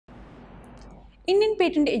Indian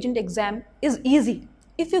Patent Agent exam is easy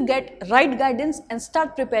if you get right guidance and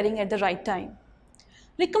start preparing at the right time.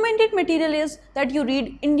 Recommended material is that you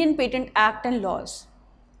read Indian Patent Act and laws.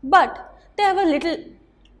 But they have a little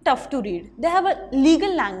tough to read. They have a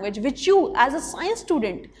legal language which you as a science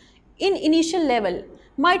student in initial level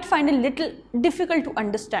might find a little difficult to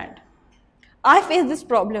understand. I face this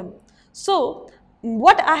problem. So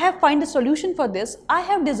what I have found a solution for this, I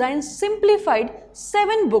have designed simplified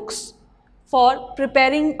 7 books for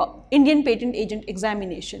preparing Indian Patent Agent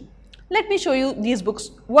examination. Let me show you these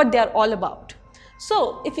books, what they are all about.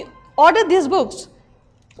 So if you order these books,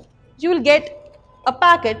 you will get a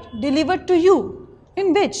packet delivered to you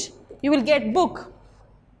in which you will get book,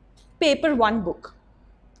 paper 1 book.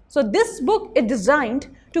 So this book is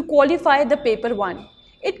designed to qualify the paper 1.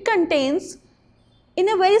 It contains in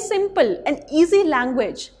a very simple and easy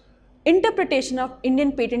language interpretation of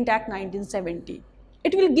Indian Patent Act 1970.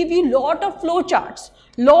 It will give you lot of flow charts,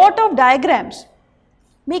 lot of diagrams,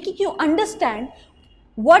 making you understand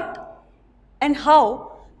what and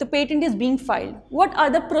how the patent is being filed. What are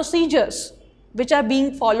the procedures which are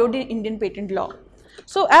being followed in Indian patent law.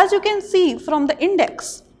 So as you can see from the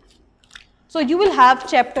index, so you will have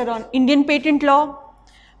chapter on Indian patent law,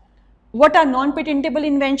 what are non-patentable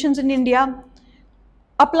inventions in India,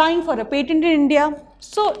 applying for a patent in India.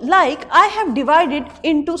 So like I have divided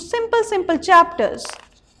into simple chapters.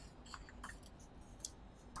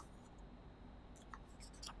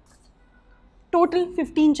 Total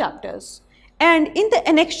 15 chapters. And in the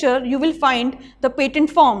annexure you will find the patent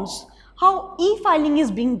forms, how e-filing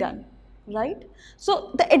is being done, right?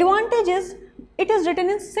 So the advantage is it is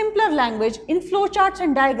written in simpler language in flowcharts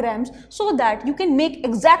and diagrams so that you can make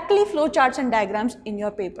exactly flowcharts and diagrams in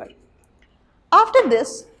your paper. After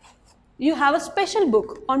this, you have a special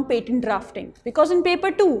book on patent drafting because in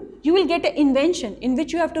paper 2 you will get an invention in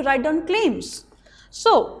which you have to write down claims.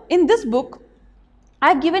 So in this book I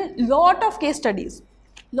have given lot of case studies,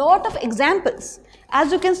 lot of examples.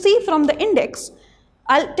 As you can see from the index,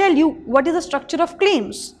 I'll tell you what is the structure of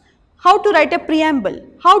claims, how to write a preamble,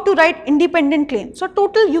 how to write independent claim. So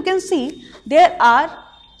total you can see there are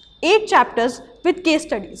 8 chapters with case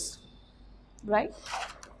studies, right?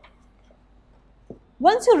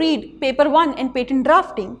 Once you read paper 1 and patent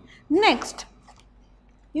drafting, next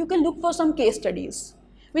you can look for some case studies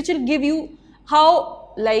which will give you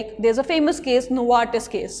how, like there's a famous case, Novartis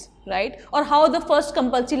case, right? Or how the first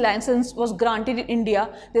compulsory license was granted in India.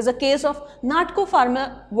 There's a case of Natco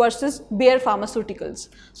Pharma versus Bayer Pharmaceuticals.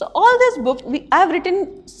 So all this book, I have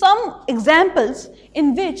written some examples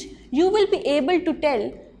in which you will be able to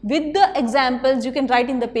tell with the examples you can write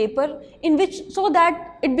in the paper, in which so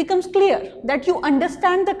that it becomes clear that you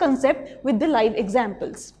understand the concept with the live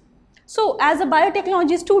examples. So as a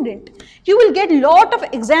biotechnology student, you will get lot of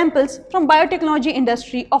examples from biotechnology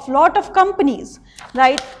industry of lot of companies,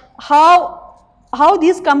 right? How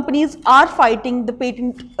these companies are fighting the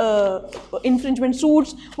patent infringement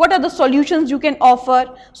suits, what are the solutions you can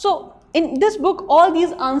offer. So in this book, all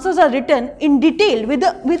these answers are written in detail with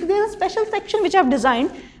a special section which I have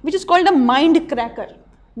designed, which is called a mind cracker.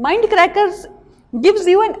 Mind crackers gives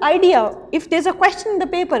you an idea if there's a question in the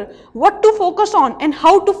paper, what to focus on and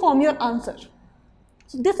how to form your answer.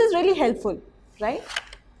 So this is really helpful, right?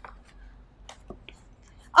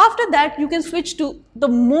 After that, you can switch to the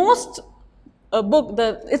most book.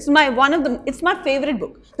 It's my favorite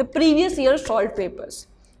book, the previous year solved papers.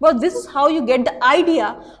 Well, this is how you get the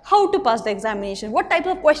idea how to pass the examination, what type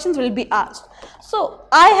of questions will be asked. So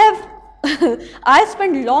I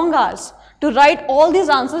spent long hours to write all these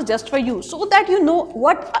answers just for you so that you know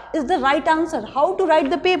what is the right answer, how to write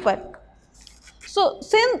the paper. So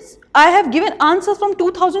since I have given answers from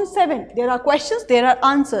 2007, there are questions, there are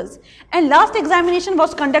answers, and last examination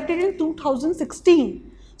was conducted in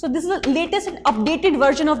 2016. So this is the latest and updated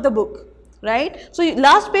version of the book, right? So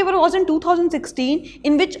last paper was in 2016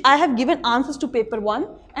 in which I have given answers to paper 1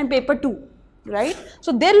 and paper 2, right?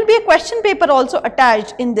 So there will be a question paper also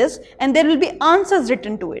attached in this and there will be answers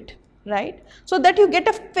written to it, right? So that you get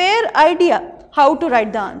a fair idea how to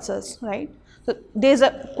write the answers, right? So there is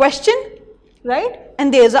a question, right,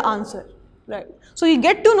 and there is an answer, right? So you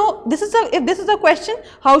get to know if this is a question,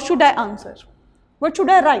 how should I answer? What should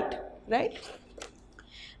I write, right?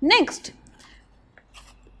 Next,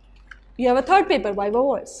 you have a third paper, Viva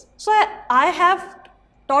Voice. So I have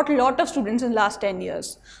taught a lot of students in last 10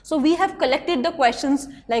 years. So we have collected the questions,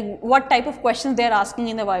 like what type of questions they are asking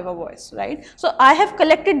in the Viva Voice, right? So I have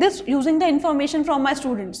collected this using the information from my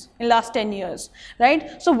students in last 10 years,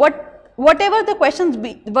 right? So whatever the questions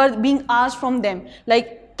were being asked from them,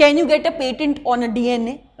 like can you get a patent on a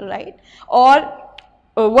DNA, right? Or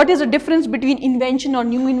what is the difference between invention or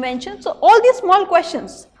new invention. So all these small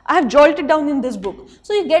questions I have jotted down in this book.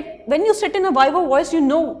 So you get, when you sit in a Viva Voice, you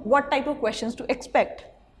know what type of questions to expect.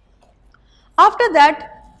 After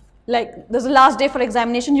that, like there's the last day for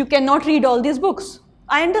examination, you cannot read all these books.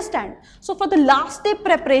 I understand. So for the last day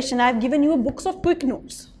preparation, I have given you books of quick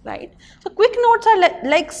notes, right? So quick notes are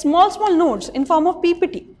like small notes in form of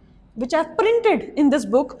PPT, which I have printed in this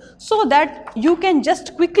book so that you can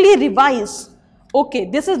just quickly revise. Okay,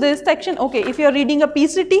 this is this section. Okay, if you are reading a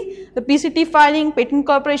PCT, the PCT filing, Patent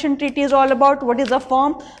Corporation Treaty is all about what is a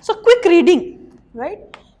form. So quick reading, right?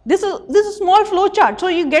 This is a small flow chart. So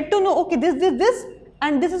you get to know, okay, this,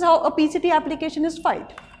 and this is how a PCT application is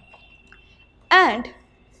filed. And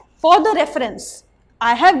for the reference,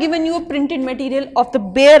 I have given you a printed material of the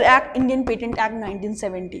Bare Act, Indian Patent Act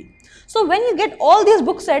 1970. So when you get all these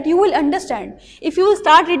books set, you will understand. If you will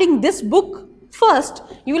start reading this book first,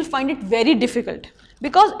 you will find it very difficult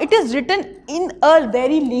because it is written in a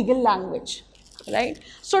very legal language, right?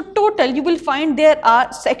 So total, you will find there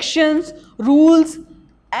are sections, rules,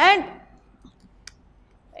 and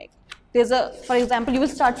there's a, for example, you will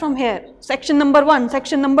start from here, section number 1,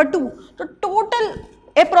 section number 2. So total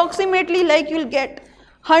approximately like you will get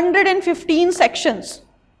 115 sections,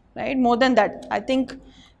 right? More than that. I think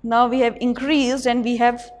now we have increased and we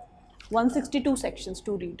have 162 sections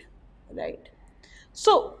to read, right?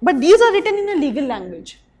 So, but these are written in a legal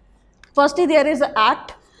language. Firstly, there is an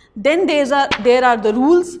act, then there are the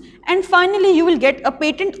rules, and finally you will get a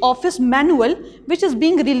patent office manual which is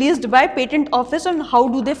being released by patent office on how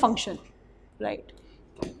do they function, right?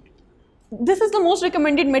 This is the most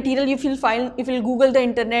recommended material if you'll find, if you'll Google the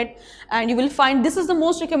internet, and you will find this is the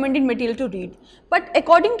most recommended material to read. But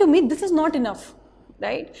according to me, this is not enough,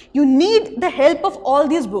 right? You need the help of all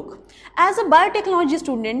these books. As a biotechnology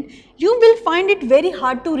student, you will find it very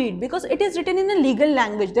hard to read because it is written in a legal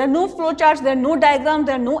language. There are no flowcharts, there are no diagrams,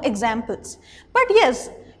 there are no examples. But yes,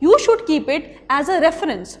 you should keep it as a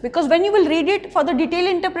reference because when you will read it for the detailed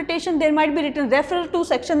interpretation, there might be written refer to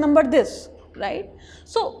section number this, right?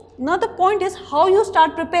 So now the point is how you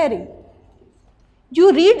start preparing.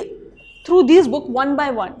 You read through these books one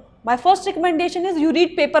by one. My first recommendation is you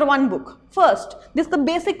read paper 1 book first. This is the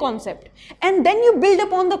basic concept, and then you build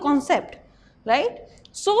upon the concept, right?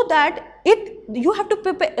 So that you have to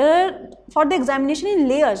prepare for the examination in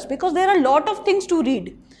layers because there are a lot of things to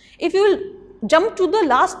read. If you will jump to the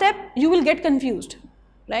last step, you will get confused,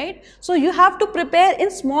 right? So you have to prepare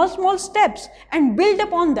in small steps and build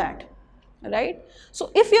upon that, right?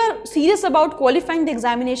 So if you are serious about qualifying the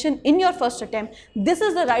examination in your first attempt, this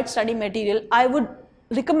is the right study material I would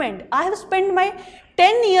recommend. I have spent my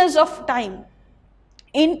 10 years of time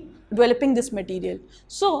in developing this material.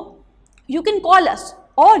 So you can call us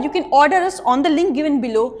or you can order us on the link given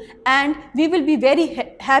below, and we will be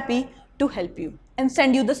very happy to help you and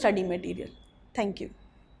send you the study material. Thank you.